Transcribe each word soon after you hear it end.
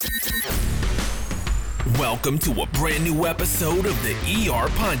Welcome to a brand new episode of the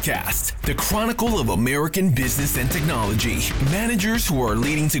ERPodcast, the chronicle of American business and technology. Managers who are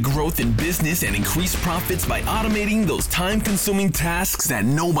leading to growth in business and increased profits by automating those time-consuming tasks that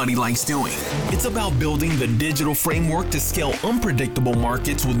nobody likes doing. It's about building the digital framework to scale unpredictable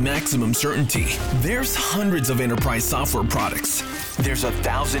markets with maximum certainty. There's hundreds of enterprise software products. There's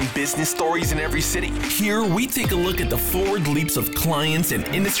 1,000 business stories in every city. Here, we take a look at the forward leaps of clients and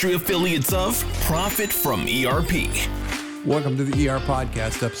industry affiliates of Profit from ERP. Welcome to the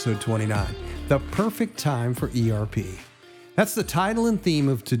ERPodcast, episode 29, the perfect time for ERP. That's the title and theme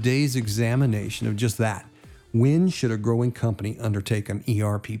of today's examination of just that. When should a growing company undertake an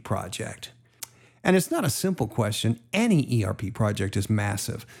ERP project? And it's not a simple question. Any ERP project is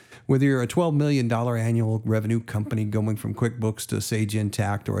massive. Whether you're a $12 million annual revenue company going from QuickBooks to Sage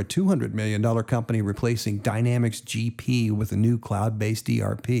Intacct, or a $200 million company replacing Dynamics GP with a new cloud-based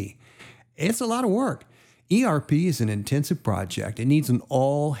ERP, it's a lot of work. ERP is an intensive project. It needs an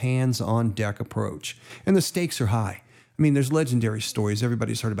all-hands-on-deck approach, and the stakes are high. I mean, there's legendary stories.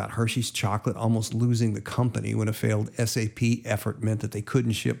 Everybody's heard about Hershey's Chocolate almost losing the company when a failed SAP effort meant that they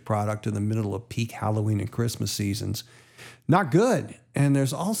couldn't ship product in the middle of peak Halloween and Christmas seasons. Not good. And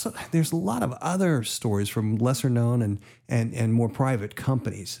there's a lot of other stories from lesser known and more private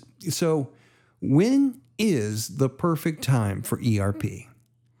companies. So when is the perfect time for ERP?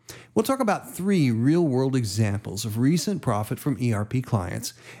 We'll talk about 3 real-world examples of recent profit from ERP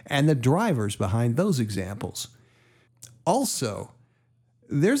clients and the drivers behind those examples. Also,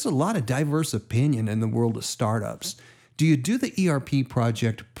 there's a lot of diverse opinion in the world of startups. Do you do the ERP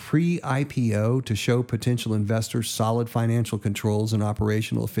project pre-IPO to show potential investors solid financial controls and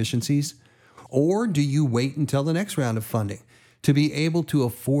operational efficiencies? Or do you wait until the next round of funding to be able to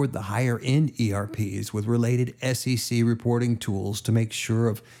afford the higher-end ERPs with related SEC reporting tools to make sure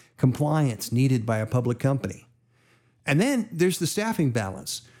of compliance needed by a public company? And then there's the staffing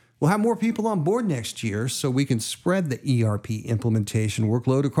balance. We'll have more people on board next year so we can spread the ERP implementation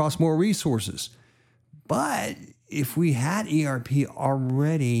workload across more resources. But if we had ERP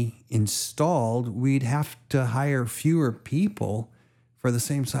already installed, we'd have to hire fewer people for the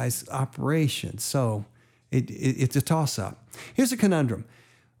same size operation. So it's a toss-up. Here's a conundrum.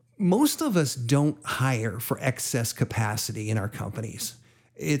 Most of us don't hire for excess capacity in our companies.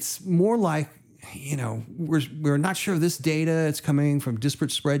 It's more like, we're not sure of this data. It's coming from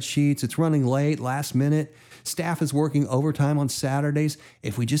disparate spreadsheets. It's running late, last minute. Staff is working overtime on Saturdays.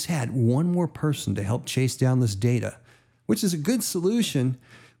 If we just had one more person to help chase down this data, which is a good solution,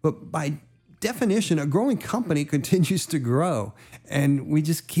 but by definition, a growing company continues to grow, and we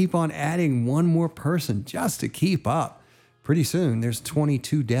just keep on adding one more person just to keep up. Pretty soon, there's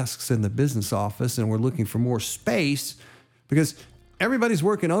 22 desks in the business office, and we're looking for more space because everybody's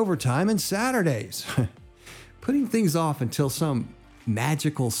working overtime and Saturdays. Putting things off until some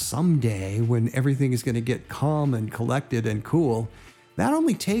magical someday when everything is going to get calm and collected and cool, that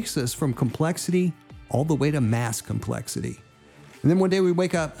only takes us from complexity all the way to mass complexity. And then one day we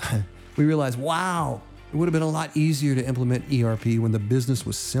wake up, we realize, wow, it would have been a lot easier to implement ERP when the business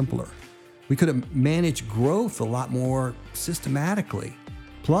was simpler. We could have managed growth a lot more systematically.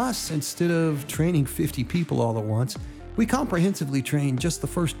 Plus, instead of training 50 people all at once, we comprehensively train just the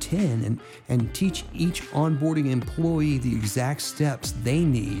first 10 and teach each onboarding employee the exact steps they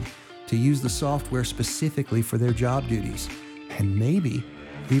need to use the software specifically for their job duties. And maybe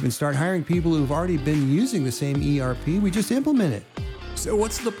we even start hiring people who've already been using the same ERP, we just implement it. So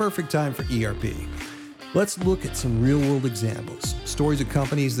what's the perfect time for ERP? Let's look at some real-world examples, stories of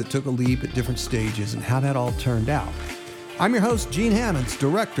companies that took a leap at different stages and how that all turned out. I'm your host, Gene Hammonds,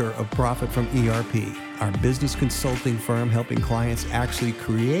 Director of Profit from ERP, our business consulting firm helping clients actually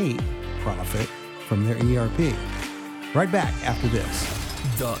create profit from their ERP. Right back after this.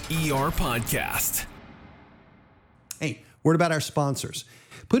 The ERPodcast. Hey, word about our sponsors.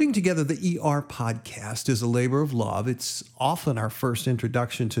 Putting together the ERPodcast is a labor of love. It's often our first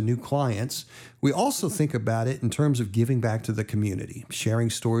introduction to new clients. We also think about it in terms of giving back to the community, sharing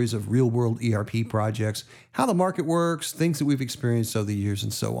stories of real-world ERP projects, how the market works, things that we've experienced over the years,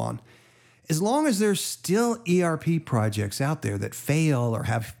 and so on. As long as there's still ERP projects out there that fail or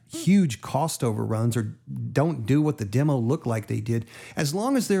have huge cost overruns or don't do what the demo looked like they did, as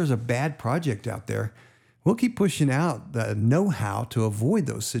long as there's a bad project out there, we'll keep pushing out the know-how to avoid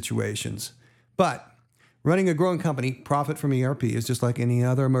those situations. But running a growing company, Profit from ERP, is just like any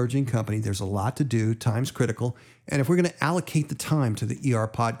other emerging company. There's a lot to do, time's critical, and if we're going to allocate the time to the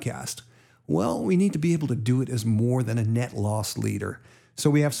ERPodcast, well, we need to be able to do it as more than a net loss leader. So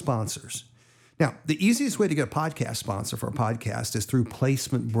we have sponsors. Now, the easiest way to get a podcast sponsor for a podcast is through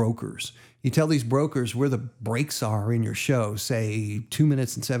placement brokers. You tell these brokers where the breaks are in your show, say 2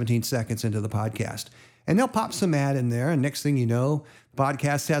 minutes and 17 seconds into the podcast, and they'll pop some ad in there. And next thing you know, the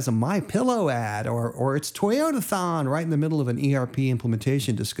podcast has a My Pillow ad or it's Toyota-thon right in the middle of an ERP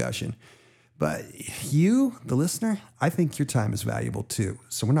implementation discussion. But you, the listener, I think your time is valuable too.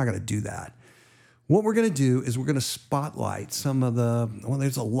 So we're not going to do that. What we're going to do is we're going to spotlight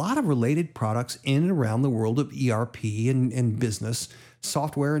there's a lot of related products in and around the world of ERP and business,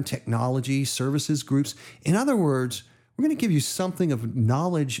 software and technology, services groups. In other words, we're going to give you something of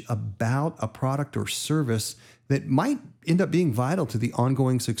knowledge about a product or service that might end up being vital to the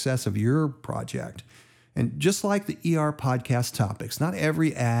ongoing success of your project. And just like the ERPodcast topics, not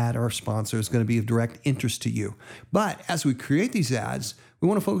every ad or sponsor is going to be of direct interest to you. But as we create these ads, we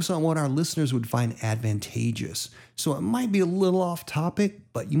want to focus on what our listeners would find advantageous. So it might be a little off topic,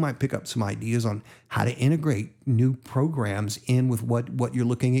 but you might pick up some ideas on how to integrate new programs in with what you're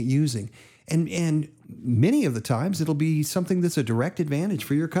looking at using. And many of the times, it'll be something that's a direct advantage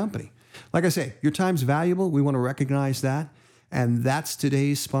for your company. Like I say, your time's valuable. We want to recognize that. And that's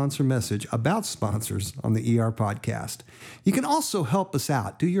today's sponsor message about sponsors on the ERPodcast. You can also help us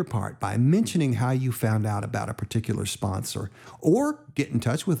out, do your part, by mentioning how you found out about a particular sponsor, or get in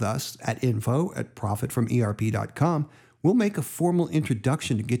touch with us at info@profitfromerp.com. We'll make a formal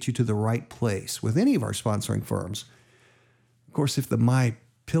introduction to get you to the right place with any of our sponsoring firms. Of course, if the My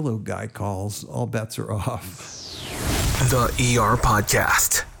Pillow guy calls, all bets are off. The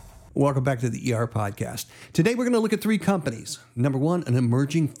ERPodcast. Welcome back to the ERPodcast. Today we're going to look at 3 companies. Number 1, an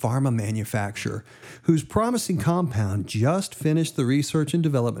emerging pharma manufacturer whose promising compound just finished the research and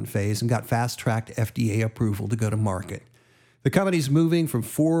development phase and got fast-tracked FDA approval to go to market. The company's moving from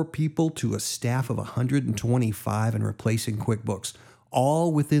 4 people to a staff of 125 and replacing QuickBooks,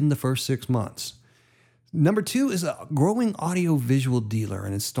 all within the first 6 months. Number 2 is a growing audiovisual dealer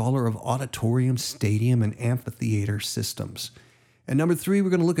and installer of auditorium, stadium, and amphitheater systems. And number 3,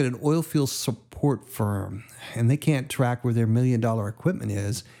 we're going to look at an oil field support firm, and they can't track where their $1 million equipment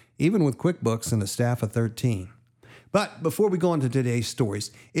is, even with QuickBooks and a staff of 13. But before we go on to today's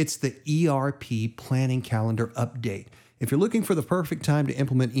stories, it's the ERP planning calendar update. If you're looking for the perfect time to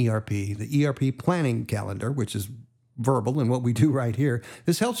implement ERP, the ERP planning calendar, which is verbal and what we do right here,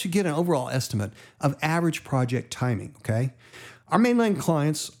 this helps you get an overall estimate of average project timing, okay? Our mainline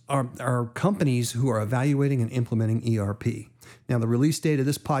clients are companies who are evaluating and implementing ERP. Now, the release date of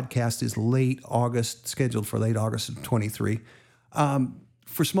this podcast is scheduled for late August of 23.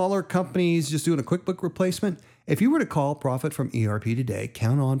 For smaller companies just doing a QuickBook replacement, if you were to call Profit from ERP today,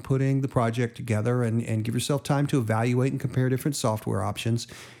 count on putting the project together and give yourself time to evaluate and compare different software options.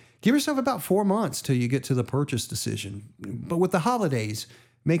 Give yourself about 4 months till you get to the purchase decision. But with the holidays,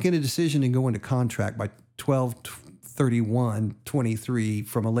 making a decision and going to contract by 12/31/23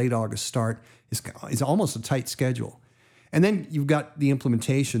 from a late August start is almost a tight schedule. And then you've got the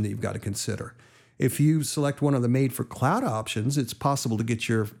implementation that you've got to consider. If you select one of the made-for-cloud options, it's possible to get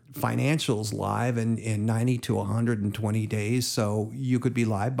your financials live in 90 to 120 days. So you could be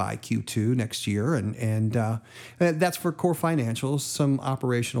live by Q2 next year. And that's for core financials. Some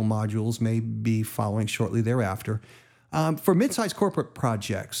operational modules may be following shortly thereafter. For mid-sized corporate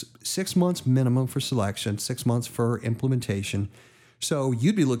projects, 6 months minimum for selection, 6 months for implementation. So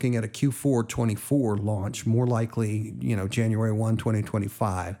you'd be looking at a Q4 24 launch, more likely, January 1,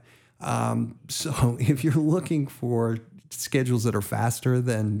 2025. So if you're looking for schedules that are faster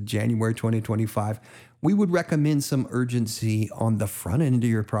than January 2025, we would recommend some urgency on the front end of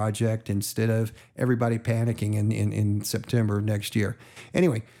your project instead of everybody panicking in September of next year.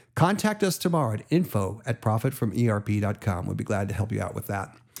 Anyway, contact us tomorrow at info@profitfromerp.com. We'd be glad to help you out with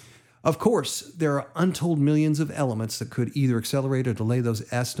that. Of course, there are untold millions of elements that could either accelerate or delay those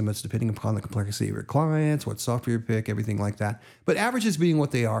estimates depending upon the complexity of your clients, what software you pick, everything like that. But averages being what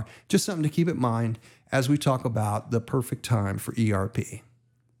they are, just something to keep in mind as we talk about the perfect time for ERP.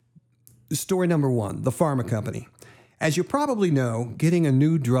 Story number 1, the pharma company. As you probably know, getting a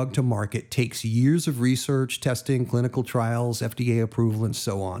new drug to market takes years of research, testing, clinical trials, FDA approval, and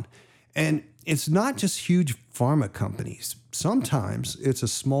so on. And it's not just huge pharma companies. Sometimes it's a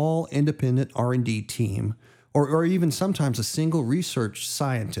small independent R&D team or even sometimes a single research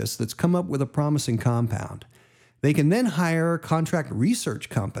scientist that's come up with a promising compound. They can then hire contract research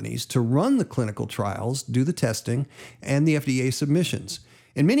companies to run the clinical trials, do the testing, and the FDA submissions.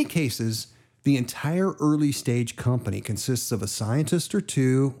 In many cases, the entire early stage company consists of a scientist or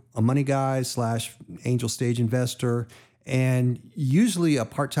two, a money guy / angel stage investor, and usually a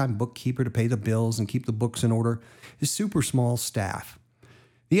part-time bookkeeper to pay the bills and keep the books in order, a super small staff.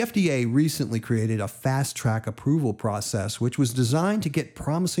 The FDA recently created a fast-track approval process, which was designed to get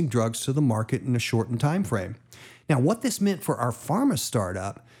promising drugs to the market in a shortened time frame. Now, what this meant for our pharma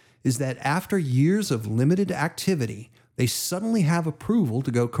startup is that after years of limited activity, they suddenly have approval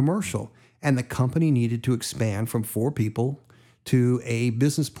to go commercial, and the company needed to expand from 4 people to a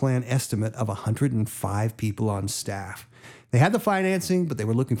business plan estimate of 105 people on staff. They had the financing, but they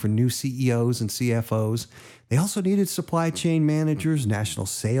were looking for new CEOs and CFOs. They also needed supply chain managers, national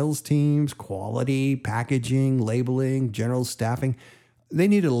sales teams, quality, packaging, labeling, general staffing. They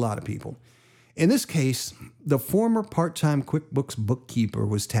needed a lot of people. In this case, the former part-time QuickBooks bookkeeper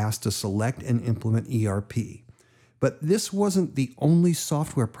was tasked to select and implement ERP. But this wasn't the only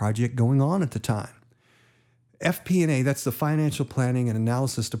software project going on at the time. FP&A, that's the Financial Planning and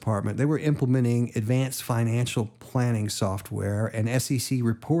Analysis Department, they were implementing advanced financial planning software and SEC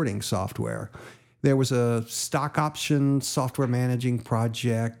reporting software. There was a stock option software managing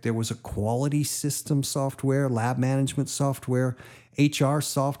project. There was a quality system software, lab management software, HR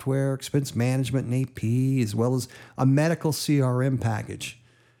software, expense management and AP, as well as a medical CRM package.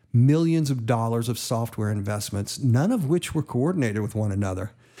 Millions of dollars of software investments, none of which were coordinated with one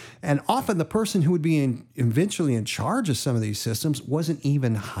another. And often the person who would be eventually in charge of some of these systems wasn't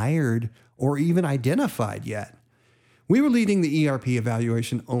even hired or even identified yet. We were leading the ERP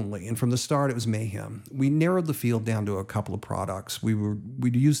evaluation only, and from the start it was mayhem. We narrowed the field down to a couple of products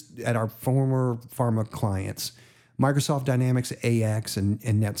we'd used at our former pharma clients, Microsoft Dynamics AX and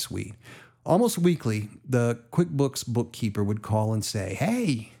NetSuite. Almost weekly, the QuickBooks bookkeeper would call and say,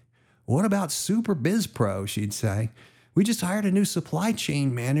 "Hey, what about Super Biz Pro?" she'd say. "We just hired a new supply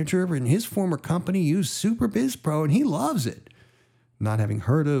chain manager, and his former company used Super Biz Pro, and he loves it." Not having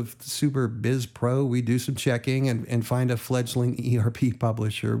heard of Super Biz Pro, we do some checking and find a fledgling ERP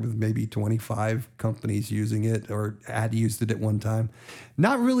publisher with maybe 25 companies using it or had used it at one time.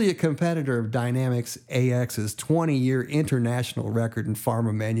 Not really a competitor of Dynamics AX's 20-year international record in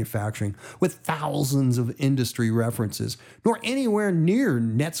pharma manufacturing with thousands of industry references, nor anywhere near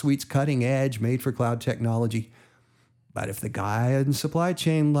NetSuite's cutting-edge made-for-cloud technology. But if the guy in supply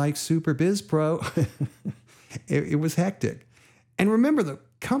chain likes Super Biz Pro, it was hectic. And remember, the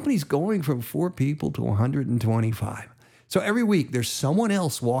company's going from 4 people to 125. So every week, there's someone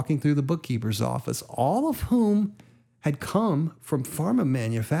else walking through the bookkeeper's office, all of whom had come from pharma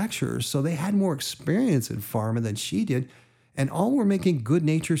manufacturers, so they had more experience in pharma than she did, and all were making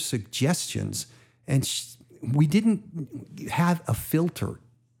good-natured suggestions. And we didn't have a filter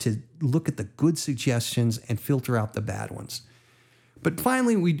to look at the good suggestions and filter out the bad ones. But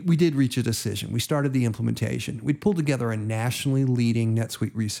finally, we did reach a decision. We started the implementation. We'd pulled together a nationally leading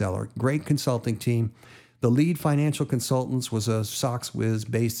NetSuite reseller, great consulting team. The lead financial consultant was a SOX whiz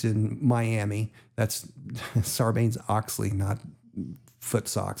based in Miami. That's Sarbanes-Oxley, not foot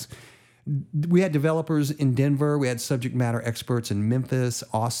socks. We had developers in Denver. We had subject matter experts in Memphis,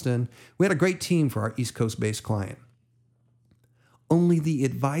 Austin. We had a great team for our East Coast-based client. Only the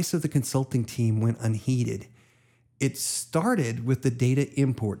advice of the consulting team went unheeded. It started with the data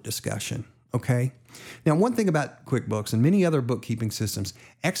import discussion, okay? Now, one thing about QuickBooks and many other bookkeeping systems,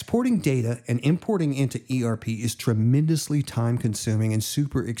 exporting data and importing into ERP is tremendously time-consuming and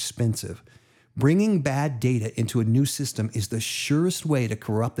super expensive. Bringing bad data into a new system is the surest way to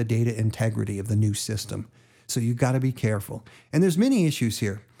corrupt the data integrity of the new system. So you've got to be careful. And there's many issues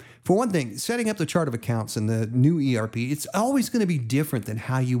here. For one thing, setting up the chart of accounts in the new ERP, it's always going to be different than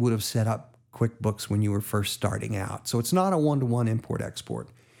how you would have set up QuickBooks when you were first starting out. So it's not a one-to-one import-export.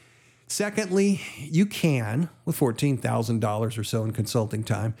 Secondly, you can, with $14,000 or so in consulting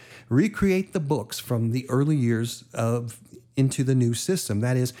time, recreate the books from the early years into the new system.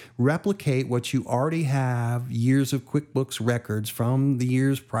 That is, replicate what you already have, years of QuickBooks records from the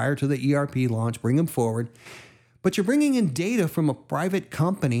years prior to the ERP launch, bring them forward. But you're bringing in data from a private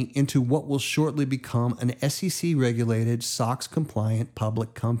company into what will shortly become an SEC-regulated, SOX-compliant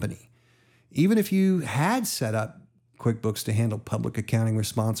public company. Even if you had set up QuickBooks to handle public accounting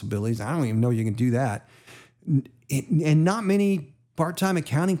responsibilities, I don't even know you can do that. And not many part-time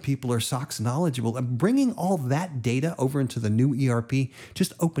accounting people are SOX knowledgeable. And bringing all that data over into the new ERP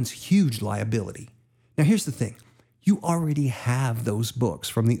just opens huge liability. Now, here's the thing. You already have those books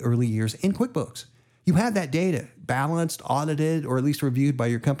from the early years in QuickBooks. You have that data balanced, audited, or at least reviewed by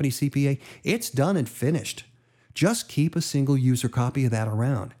your company CPA. It's done and finished. Just keep a single user copy of that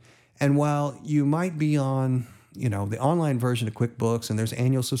around. And while you might be on, the online version of QuickBooks and there's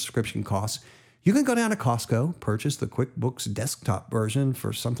annual subscription costs, you can go down to Costco, purchase the QuickBooks desktop version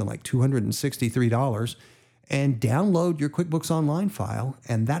for something like $263 and download your QuickBooks Online file,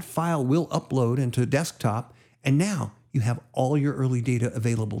 and that file will upload into desktop, and now you have all your early data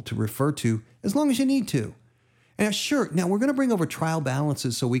available to refer to as long as you need to. And sure, now we're going to bring over trial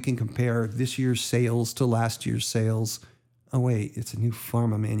balances so we can compare this year's sales to last year's sales. Oh, wait, it's a new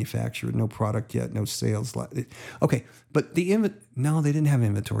pharma manufacturer, no product yet, no sales. Okay, but no, they didn't have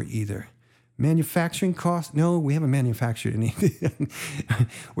inventory either. Manufacturing costs? No, we haven't manufactured anything.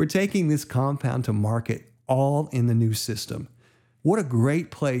 We're taking this compound to market all in the new system. What a great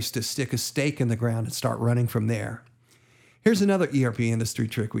place to stick a stake in the ground and start running from there. Here's another ERP industry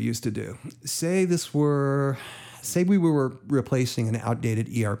trick we used to do. Say we were replacing an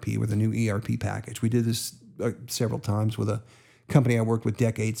outdated ERP with a new ERP package. We did this several times with a company I worked with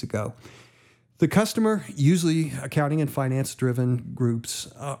decades ago. The customer, usually accounting and finance-driven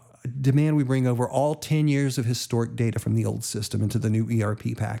groups, demand we bring over all 10 years of historic data from the old system into the new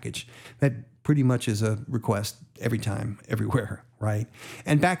ERP package. That pretty much is a request every time, everywhere, right?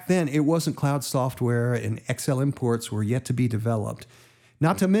 And back then, it wasn't cloud software and Excel imports were yet to be developed.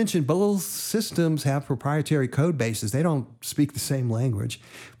 Not to mention, both systems have proprietary code bases. They don't speak the same language.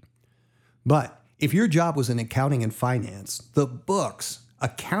 But if your job was in accounting and finance, the books,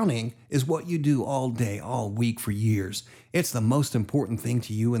 accounting is what you do all day, all week for years. It's the most important thing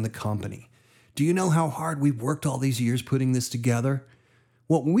to you in the company. Do you know how hard we've worked all these years putting this together?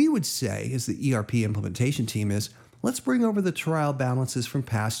 What we would say as the ERP implementation team is, let's bring over the trial balances from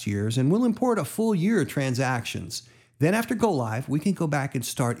past years and we'll import a full year of transactions. Then after go live, we can go back and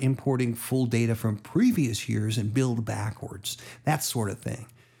start importing full data from previous years and build backwards, that sort of thing.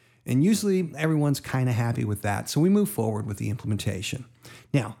 And usually everyone's kind of happy with that, so we move forward with the implementation.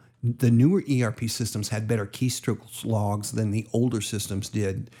 Now, the newer ERP systems had better keystroke logs than the older systems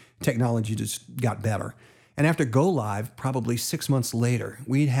did. Technology just got better. And after go live, probably 6 months later,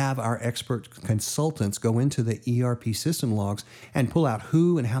 we'd have our expert consultants go into the ERP system logs and pull out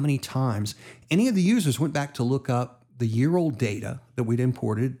who and how many times any of the users went back to look up the year-old data that we'd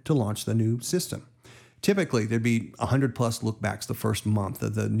imported to launch the new system. Typically, there'd be 100 plus lookbacks the first month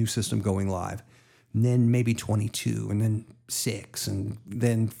of the new system going live, and then maybe 22, and then 6, and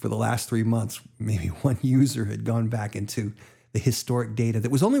then for the last 3 months, maybe one user had gone back into the historic data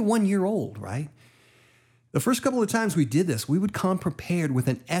that was only 1 year old, right? The first couple of times we did this, we would come prepared with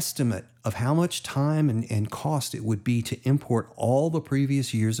an estimate of how much time and cost it would be to import all the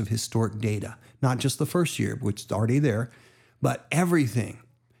previous years of historic data, not just the first year, which is already there, but everything.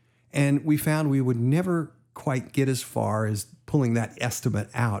 And we found we would never quite get as far as pulling that estimate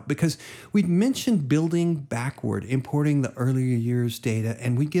out because we'd mentioned building backward, importing the earlier year's data,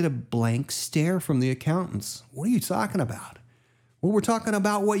 and we'd get a blank stare from the accountants. What are you talking about? Well, we're talking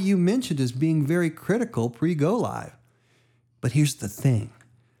about what you mentioned as being very critical pre-go live. But here's the thing.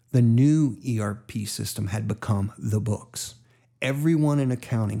 The new ERP system had become the books. Everyone in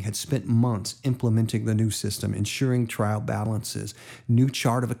accounting had spent months implementing the new system, ensuring trial balances, new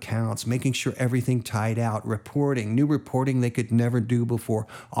chart of accounts, making sure everything tied out, new reporting they could never do before,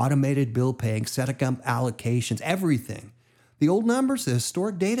 automated bill paying, setting up allocations, everything. The old numbers, the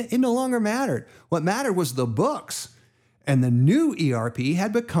historic data, it no longer mattered. What mattered was the books. And the new ERP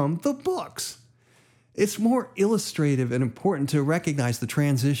had become the books. It's more illustrative and important to recognize the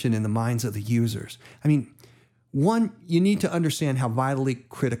transition in the minds of the users. I mean, one, you need to understand how vitally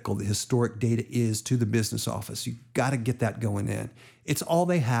critical the historic data is to the business office. You've got to get that going in. It's all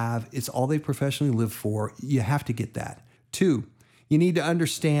they have. It's all they professionally live for. You have to get that. Two, you need to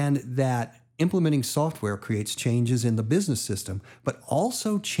understand that implementing software creates changes in the business system, but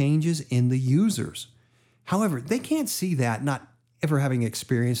also changes in the users. However, they can't see that, not ever having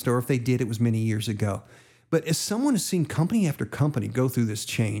experienced, or if they did, it was many years ago. But as someone has seen company after company go through this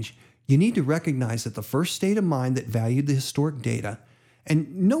change, you need to recognize that the first state of mind that valued the historic data,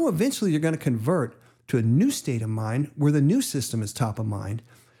 and know eventually you're going to convert to a new state of mind where the new system is top of mind.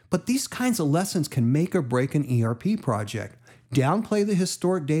 But these kinds of lessons can make or break an ERP project. Downplay the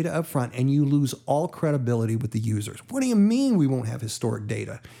historic data up front, and you lose all credibility with the users. What do you mean we won't have historic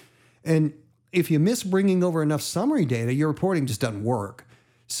data? And if you miss bringing over enough summary data, your reporting just doesn't work.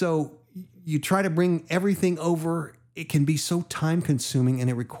 So you try to bring everything over. It can be so time-consuming, and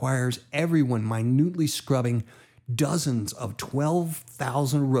it requires everyone minutely scrubbing dozens of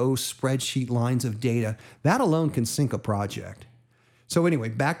 12,000-row spreadsheet lines of data. That alone can sink a project. So anyway,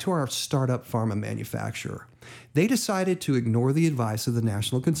 back to our startup pharma manufacturer. They decided to ignore the advice of the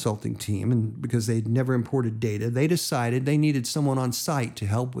national consulting team, and because they'd never imported data, they decided they needed someone on site to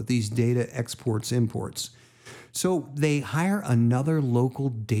help with these data exports, imports. So they hire another local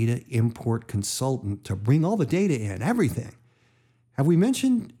data import consultant to bring all the data in, everything. Have we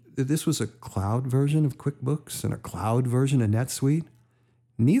mentioned that this was a cloud version of QuickBooks and a cloud version of NetSuite?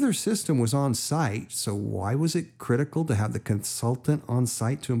 Neither system was on site, so why was it critical to have the consultant on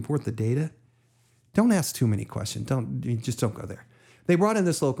site to import the data? Don't ask too many questions. Just don't go there. They brought in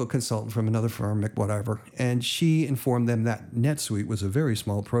this local consultant from another firm, whatever, and she informed them that NetSuite was a very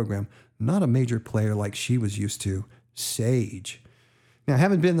small program, not a major player like she was used to, Sage. Now,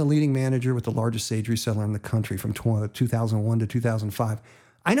 having been the leading manager with the largest Sage reseller in the country from 2001 to 2005,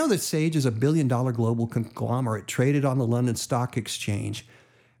 I know that Sage is a billion-dollar global conglomerate traded on the London Stock Exchange,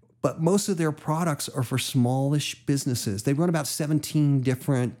 but most of their products are for smallish businesses. They run about 17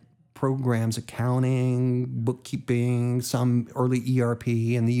 different programs, accounting, bookkeeping, some early ERP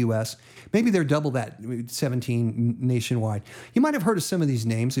in the US. Maybe they're double that, 17 nationwide. You might have heard of some of these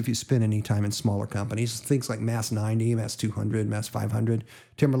names if you spend any time in smaller companies, things like Mass 90, Mass 200, Mass 500,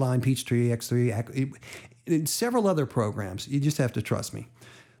 Timberline, Peachtree, X3, and several other programs. You just have to trust me.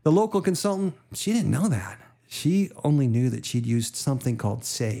 The local consultant, she didn't know that. She only knew that she'd used something called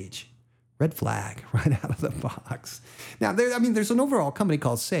Sage. Red flag right out of the box. Now, there's an overall company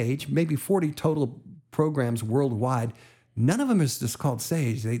called Sage, maybe 40 total programs worldwide. None of them is just called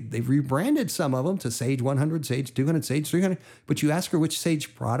Sage. They've rebranded some of them to Sage 100, Sage 200, Sage 300. But you ask her which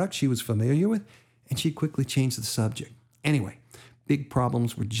Sage product she was familiar with, and she quickly changed the subject. Anyway, big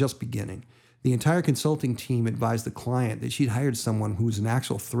problems were just beginning. The entire consulting team advised the client that she'd hired someone who was an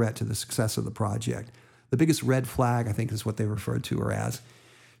actual threat to the success of the project. The biggest red flag, I think, is what they referred to her as.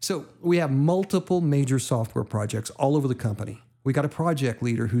 So we have multiple major software projects all over the company. We got a project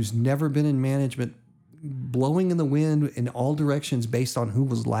leader who's never been in management, blowing in the wind in all directions based on who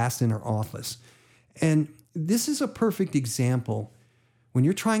was last in her office. And this is a perfect example. When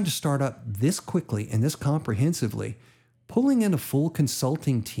you're trying to start up this quickly and this comprehensively, pulling in a full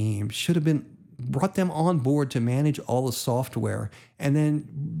consulting team should have brought them on board to manage all the software and then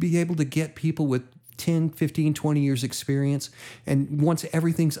be able to get people with 10, 15, 20 years experience. And once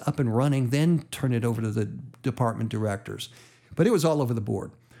everything's up and running, then turn it over to the department directors. But it was all over the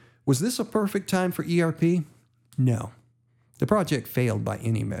board. Was this a perfect time for ERP? No. The project failed by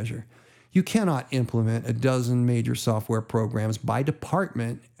any measure. You cannot implement a dozen major software programs by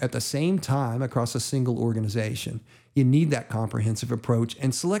department at the same time across a single organization. You need that comprehensive approach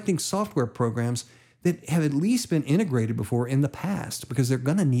and selecting software programs that have at least been integrated before in the past, because they're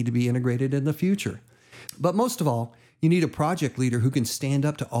going to need to be integrated in the future. But most of all, you need a project leader who can stand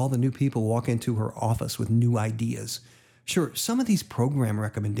up to all the new people walk into her office with new ideas. Sure, some of these program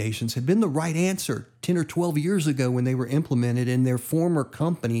recommendations had been the right answer 10 or 12 years ago when they were implemented in their former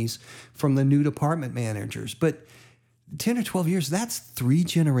companies from the new department managers. But 10 or 12 years, that's 3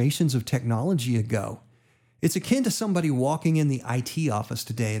 generations of technology ago. It's akin to somebody walking in the IT office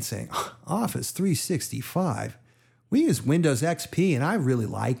today and saying, Office 365, we use Windows XP and I really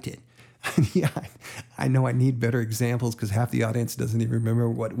liked it. Yeah, I know I need better examples because half the audience doesn't even remember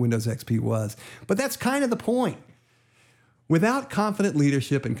what Windows XP was. But that's kind of the point. Without confident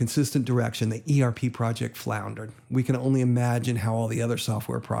leadership and consistent direction, the ERP project floundered. We can only imagine how all the other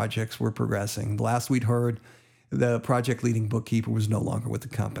software projects were progressing. The last we'd heard, the project leading bookkeeper was no longer with the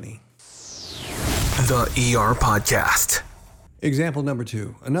company. The ERPodcast. Example number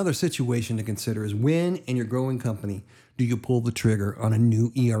 2. Another situation to consider is when in your growing company do you pull the trigger on a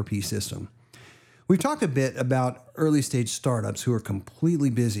new ERP system? We've talked a bit about early stage startups who are completely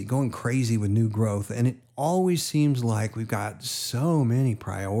busy, going crazy with new growth, and it always seems like we've got so many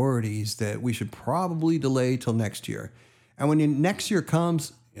priorities that we should probably delay till next year. And when next year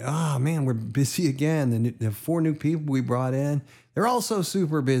comes, we're busy again. The 4 new people we brought in, they're also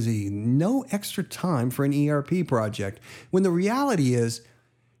super busy. No extra time for an ERP project. When the reality is,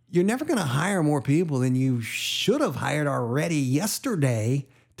 you're never going to hire more people than you should have hired already yesterday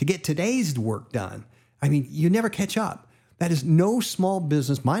to get today's work done. I mean, you never catch up. That is no small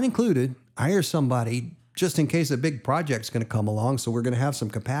business, mine included, hire somebody just in case a big project's going to come along, so we're going to have some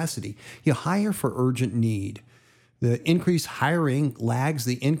capacity. You hire for urgent need. The increased hiring lags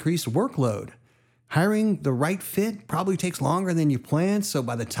the increased workload. Hiring the right fit probably takes longer than you planned, so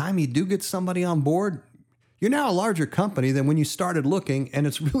by the time you do get somebody on board, you're now a larger company than when you started looking, and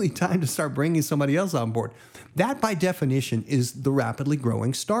it's really time to start bringing somebody else on board. That, by definition, is the rapidly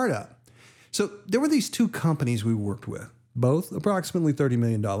growing startup. So there were these 2 companies we worked with, both approximately $30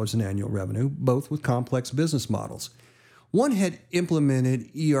 million in annual revenue, both with complex business models. One had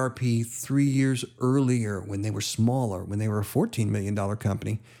implemented ERP 3 years earlier when they were smaller, when they were a $14 million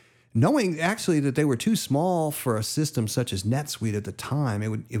company, knowing actually that they were too small for a system such as NetSuite at the time.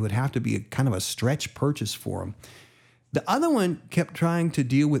 It would have to be a kind of a stretch purchase for them. The other one kept trying to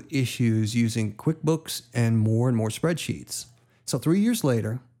deal with issues using QuickBooks and more spreadsheets. So 3 years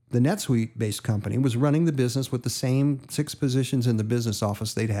later, the NetSuite-based company, was running the business with the same 6 positions in the business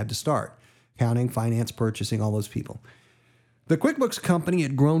office they'd had to start: accounting, finance, purchasing, all those people. The QuickBooks company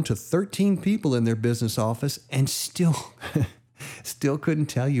had grown to 13 people in their business office and still couldn't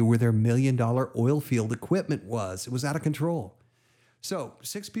tell you where their $1 million oil field equipment was. It was out of control. So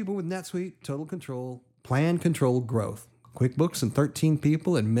 6 people with NetSuite, total control, plan, controlled growth. QuickBooks and 13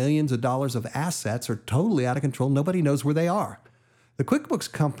 people and millions of dollars of assets are totally out of control. Nobody knows where they are. The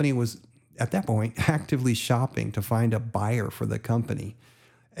QuickBooks company was, at that point, actively shopping to find a buyer for the company.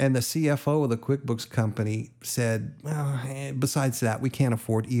 And the CFO of the QuickBooks company said, well, besides that, we can't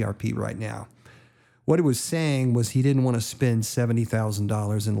afford ERP right now. What he was saying was he didn't want to spend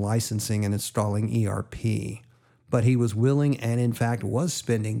 $70,000 in licensing and installing ERP, but he was willing and, in fact, was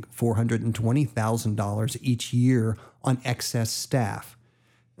spending $420,000 each year on excess staff.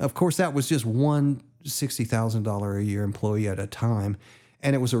 Of course, that was just one $60,000 a year employee at a time,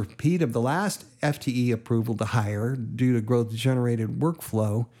 and it was a repeat of the last FTE approval to hire due to growth-generated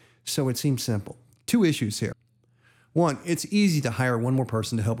workflow, so it seems simple. 2 issues here. 1, it's easy to hire one more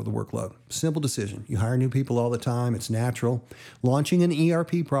person to help with the workload. Simple decision. You hire new people all the time. It's natural. Launching an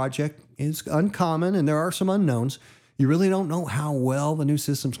ERP project is uncommon, and there are some unknowns. You really don't know how well the new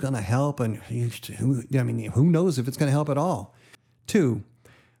system's going to help, and who knows if it's going to help at all. 2,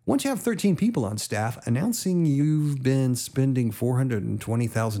 once you have 13 people on staff, announcing you've been spending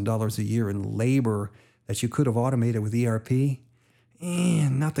 $420,000 a year in labor that you could have automated with ERP,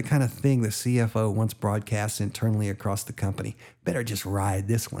 not the kind of thing the CFO wants broadcast internally across the company. Better just ride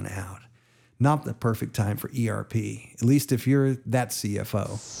this one out. Not the perfect time for ERP, at least if you're that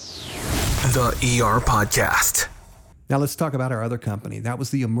CFO. The ERPodcast. Now let's talk about our other company. That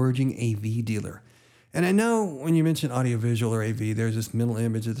was the emerging AV dealer. And I know when you mention audiovisual or AV, there's this mental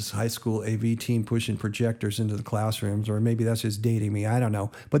image of this high school AV team pushing projectors into the classrooms, or maybe that's just dating me. I don't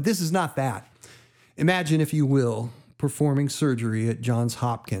know. But this is not that. Imagine, if you will, performing surgery at Johns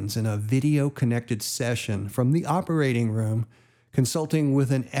Hopkins in a video-connected session from the operating room, consulting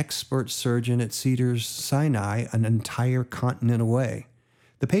with an expert surgeon at Cedars-Sinai an entire continent away.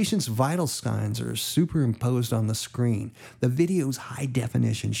 The patient's vital signs are superimposed on the screen. The video's high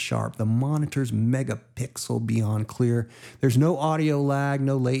definition sharp. The monitor's megapixel beyond clear. There's no audio lag,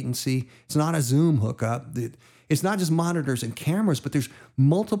 no latency. It's not a Zoom hookup. It's not just monitors and cameras, but there's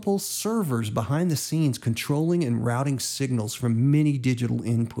multiple servers behind the scenes controlling and routing signals from many digital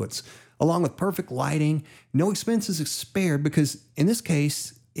inputs, along with perfect lighting. No expenses spared because, in this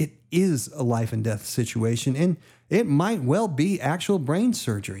case, it is a life and death situation, and it might well be actual brain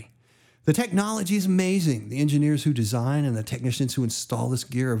surgery. The technology is amazing. The engineers who design and the technicians who install this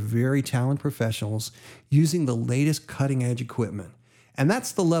gear are very talented professionals using the latest cutting-edge equipment. And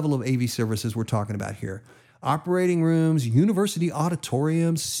that's the level of AV services we're talking about here. Operating rooms, university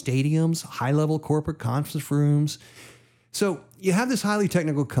auditoriums, stadiums, high-level corporate conference rooms. So you have this highly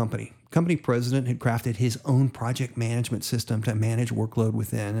technical company. Company president had crafted his own project management system to manage workload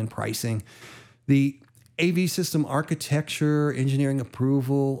within and pricing. The AV system architecture, engineering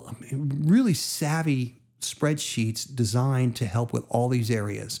approval, really savvy spreadsheets designed to help with all these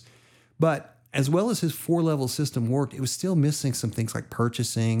areas. But as well as his 4-level system worked, it was still missing some things like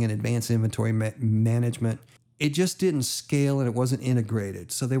purchasing and advanced inventory management. It just didn't scale and it wasn't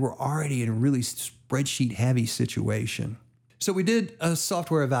integrated. So they were already in a really spreadsheet-heavy situation. So we did a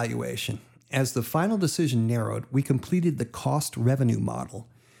software evaluation. As the final decision narrowed, we completed the cost-revenue model.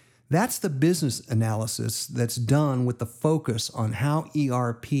 That's the business analysis that's done with the focus on how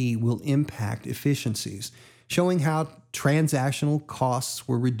ERP will impact efficiencies, showing how transactional costs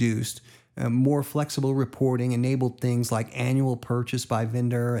were reduced, more flexible reporting enabled things like annual purchase by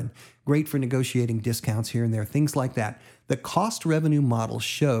vendor and great for negotiating discounts here and there, things like that. The cost-revenue model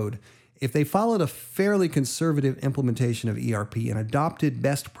showed if they followed a fairly conservative implementation of ERP and adopted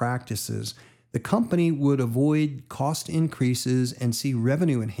best practices, the company would avoid cost increases and see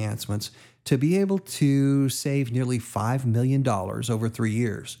revenue enhancements to be able to save nearly $5 million over 3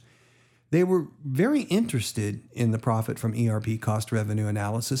 years. They were very interested in the profit from ERP cost revenue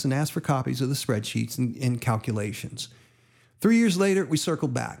analysis and asked for copies of the spreadsheets and calculations. 3 years later, we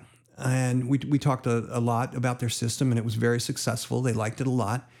circled back and we talked a lot about their system, and it was very successful. They liked it a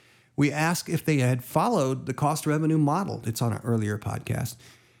lot. We asked if they had followed the cost revenue model. It's on an earlier podcast.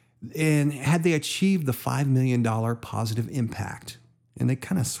 And had they achieved the $5 million positive impact? And they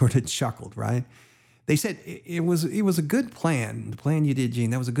kind of sort of chuckled, right? They said it was a good plan. The plan you did,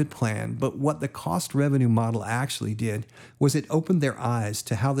 Gene, that was a good plan. But what the cost revenue model actually did was it opened their eyes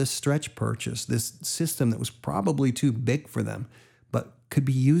to how this stretch purchase, this system that was probably too big for them, but could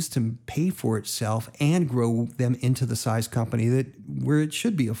be used to pay for itself and grow them into the size company where it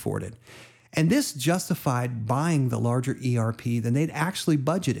should be afforded. And this justified buying the larger ERP than they'd actually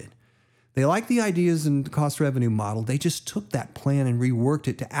budgeted. They liked the ideas and the cost revenue model. They just took that plan and reworked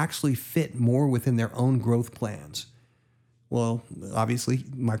it to actually fit more within their own growth plans. Well, obviously,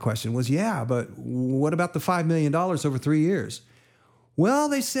 my question was, yeah, but what about the $5 million over 3 years? Well,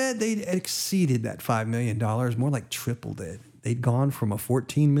 they said they'd exceeded that $5 million, more like tripled it. They'd gone from a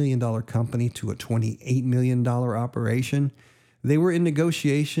 $14 million company to a $28 million operation. They were in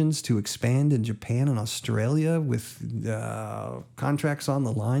negotiations to expand in Japan and Australia with contracts on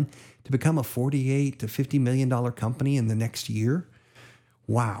the line to become a $48 to $50 million company in the next year.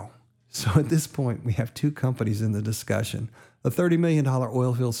 Wow. So at this point, we have two companies in the discussion. A $30 million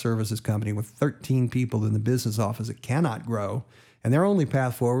oilfield services company with 13 people in the business office that cannot grow, and their only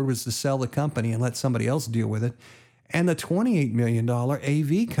path forward was to sell the company and let somebody else deal with it. And the $28 million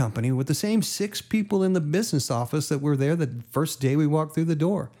AV company with the same 6 people in the business office that were there the first day we walked through the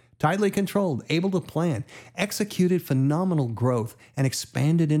door. Tightly controlled, able to plan, executed phenomenal growth, and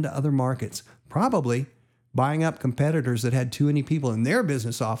expanded into other markets, probably buying up competitors that had too many people in their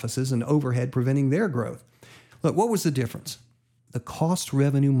business offices and overhead preventing their growth. Look, what was the difference? The cost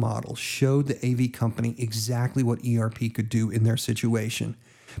revenue model showed the AV company exactly what ERP could do in their situation.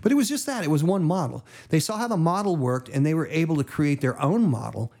 But it was just that. It was one model. They saw how the model worked, and they were able to create their own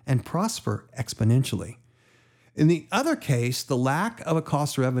model and prosper exponentially. In the other case, the lack of a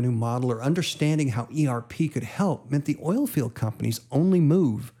cost revenue model or understanding how ERP could help meant the oilfield company's only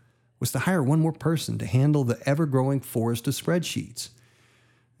move was to hire one more person to handle the ever-growing forest of spreadsheets.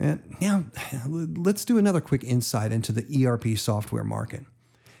 And now, let's do another quick insight into the ERP software market.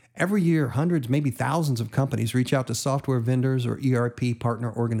 Every year, hundreds, maybe thousands of companies reach out to software vendors or ERP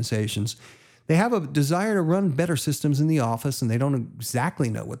partner organizations. They have a desire to run better systems in the office, and they don't exactly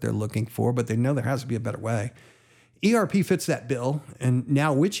know what they're looking for, but they know there has to be a better way. ERP fits that bill, and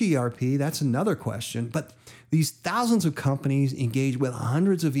now which ERP, that's another question. But these thousands of companies engage with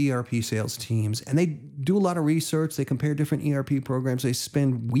hundreds of ERP sales teams, and they do a lot of research. They compare different ERP programs. They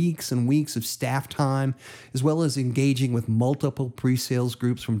spend weeks and weeks of staff time, as well as engaging with multiple pre-sales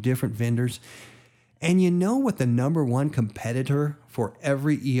groups from different vendors. And you know what the number one competitor for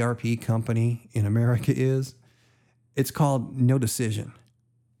every ERP company in America is? It's called no decision.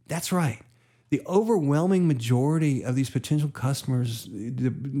 That's right. The overwhelming majority of these potential customers,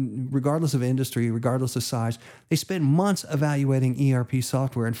 regardless of industry, regardless of size, they spend months evaluating ERP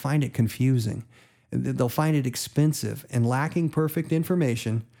software and find it confusing. They'll find it expensive and lacking perfect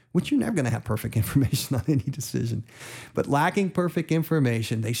information, which you're never going to have perfect information on any decision. But lacking perfect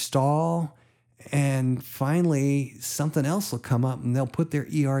information, they stall, and finally something else will come up and they'll put their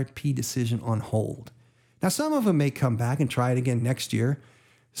ERP decision on hold. Now, some of them may come back and try it again next year.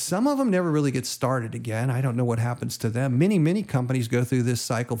 Some of them never really get started again. I don't know what happens to them. Many companies go through this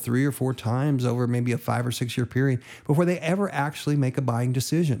cycle 3 or 4 times over maybe a 5 or 6 year period before they ever actually make a buying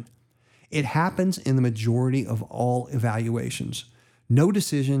decision. It happens in the majority of all evaluations. No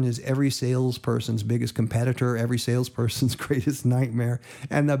decision is every salesperson's biggest competitor, every salesperson's greatest nightmare,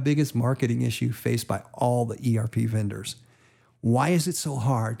 and the biggest marketing issue faced by all the ERP vendors. Why is it so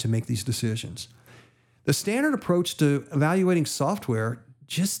hard to make these decisions? The standard approach to evaluating software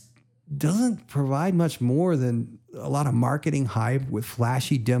just doesn't provide much more than a lot of marketing hype with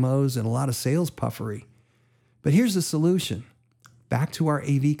flashy demos and a lot of sales puffery. But here's the solution. Back to our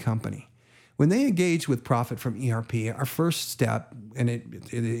AV company. When they engage with profit from ERP, our first step, and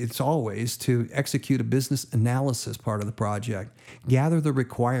it's always to execute a business analysis part of the project, gather the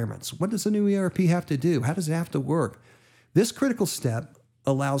requirements. What does a new ERP have to do? How does it have to work? This critical step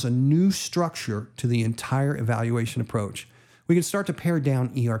allows a new structure to the entire evaluation approach. We can start to pare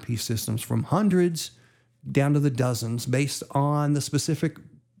down ERP systems from hundreds down to the dozens based on the specific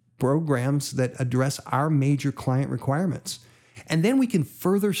programs that address our major client requirements. And then we can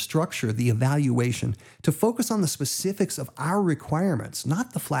further structure the evaluation to focus on the specifics of our requirements,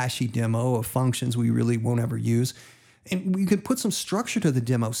 not the flashy demo of functions we really won't ever use. And we can put some structure to the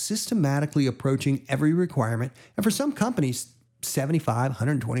demo, systematically approaching every requirement. And for some companies, 75,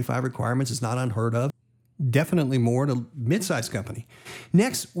 125 requirements is not unheard of. Definitely more to mid-sized company.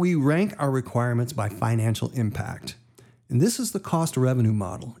 Next, we rank our requirements by financial impact. And this is the cost revenue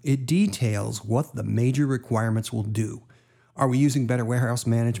model. It details what the major requirements will do. Are we using better warehouse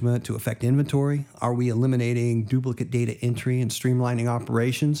management to affect inventory? Are we eliminating duplicate data entry and streamlining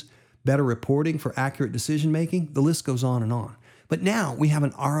operations? Better reporting for accurate decision making? The list goes on and on. But now we have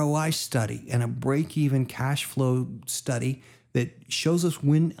an ROI study and a break-even cash flow study that shows us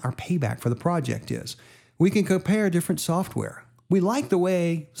when our payback for the project is. We can compare different software. We like the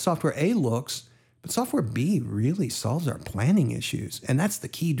way software A looks, but software B really solves our planning issues. And that's the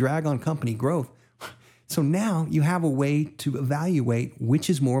key drag on company growth. So now you have a way to evaluate which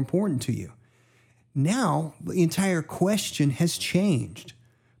is more important to you. Now the entire question has changed.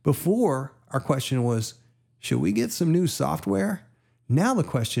 Before, our question was, should we get some new software? Now the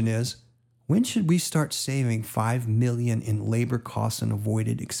question is, when should we start saving $5 million in labor costs and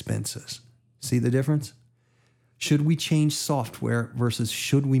avoided expenses? See the difference? Should we change software versus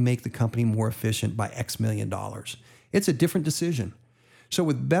should we make the company more efficient by X million dollars? It's a different decision. So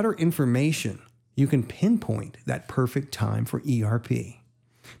with better information, you can pinpoint that perfect time for ERP.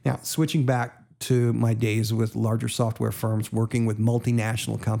 Now, switching back to my days with larger software firms working with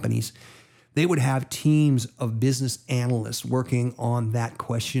multinational companies, they would have teams of business analysts working on that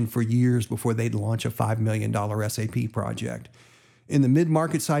question for years before they'd launch a $5 million SAP project. In the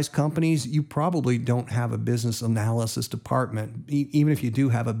mid-market sized companies, you probably don't have a business analysis department, even if you do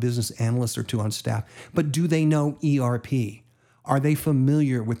have a business analyst or two on staff. But do they know ERP? Are they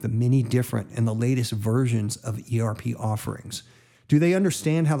familiar with the many different and the latest versions of ERP offerings? Do they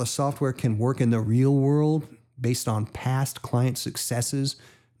understand how the software can work in the real world based on past client successes,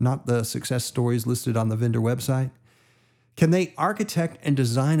 not the success stories listed on the vendor website? Can they architect and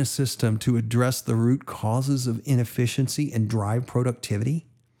design a system to address the root causes of inefficiency and drive productivity?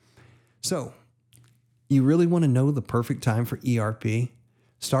 So, you really want to know the perfect time for ERP?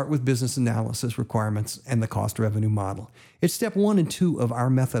 Start with business analysis requirements and the cost revenue model. It's step 1 and 2 of our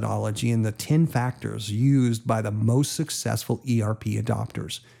methodology and the 10 factors used by the most successful ERP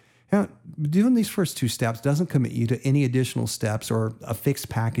adopters. Now, doing these first 2 steps doesn't commit you to any additional steps or a fixed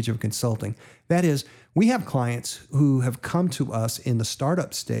package of consulting. That is, we have clients who have come to us in the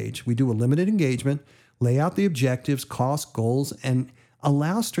startup stage. We do a limited engagement, lay out the objectives, costs, goals, and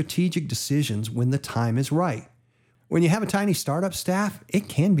allow strategic decisions when the time is right. When you have a tiny startup staff, it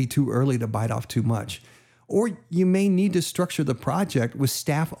can be too early to bite off too much. Or you may need to structure the project with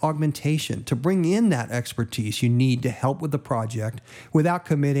staff augmentation to bring in that expertise you need to help with the project without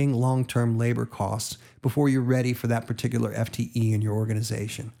committing long-term labor costs before you're ready for that particular FTE in your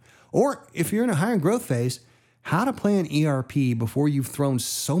organization. Or if you're in a higher growth phase, how to plan ERP before you've thrown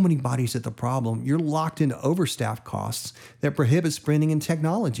so many bodies at the problem, you're locked into overstaffed costs that prohibit sprinting in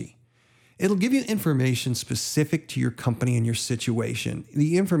technology. It'll give you information specific to your company and your situation,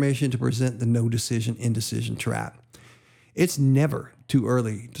 the information to present the no decision, indecision trap. It's never too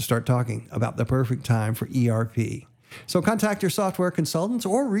early to start talking about the perfect time for ERP. So contact your software consultants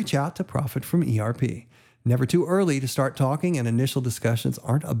or reach out to Profit from ERP. Never too early to start talking, and initial discussions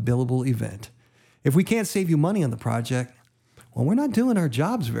aren't a billable event. If we can't save you money on the project, well, we're not doing our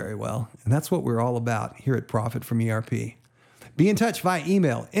jobs very well, and that's what we're all about here at Profit from ERP. Be in touch via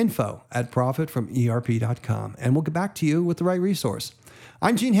email, info@profitfromerp.com, and we'll get back to you with the right resource.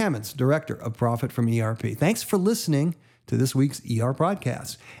 I'm Gene Hammonds, Director of Profit from ERP. Thanks for listening to this week's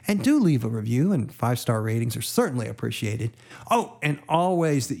ERPodcast. And do leave a review, and 5-star ratings are certainly appreciated. Oh, and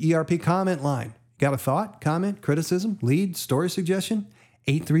always the ERP comment line. Got a thought, comment, criticism, lead, story suggestion?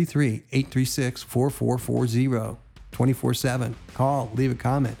 833-836-4440. 24/7. Call, leave a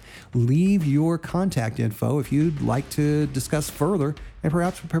comment. Leave your contact info if you'd like to discuss further and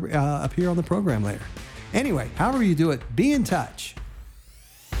perhaps appear on the program later. Anyway, however you do it, be in touch.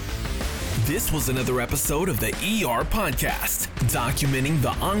 This was another episode of the ERPodcast, documenting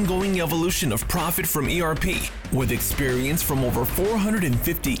the ongoing evolution of Profit from ERP, with experience from over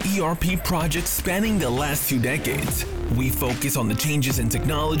 450 ERP projects spanning the last 2 decades. We focus on the changes in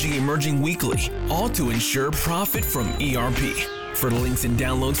technology emerging weekly, all to ensure profit from ERP. For links and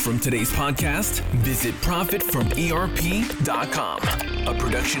downloads from today's podcast, visit profitfromerp.com, a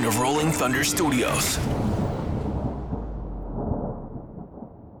production of Rolling Thunder Studios.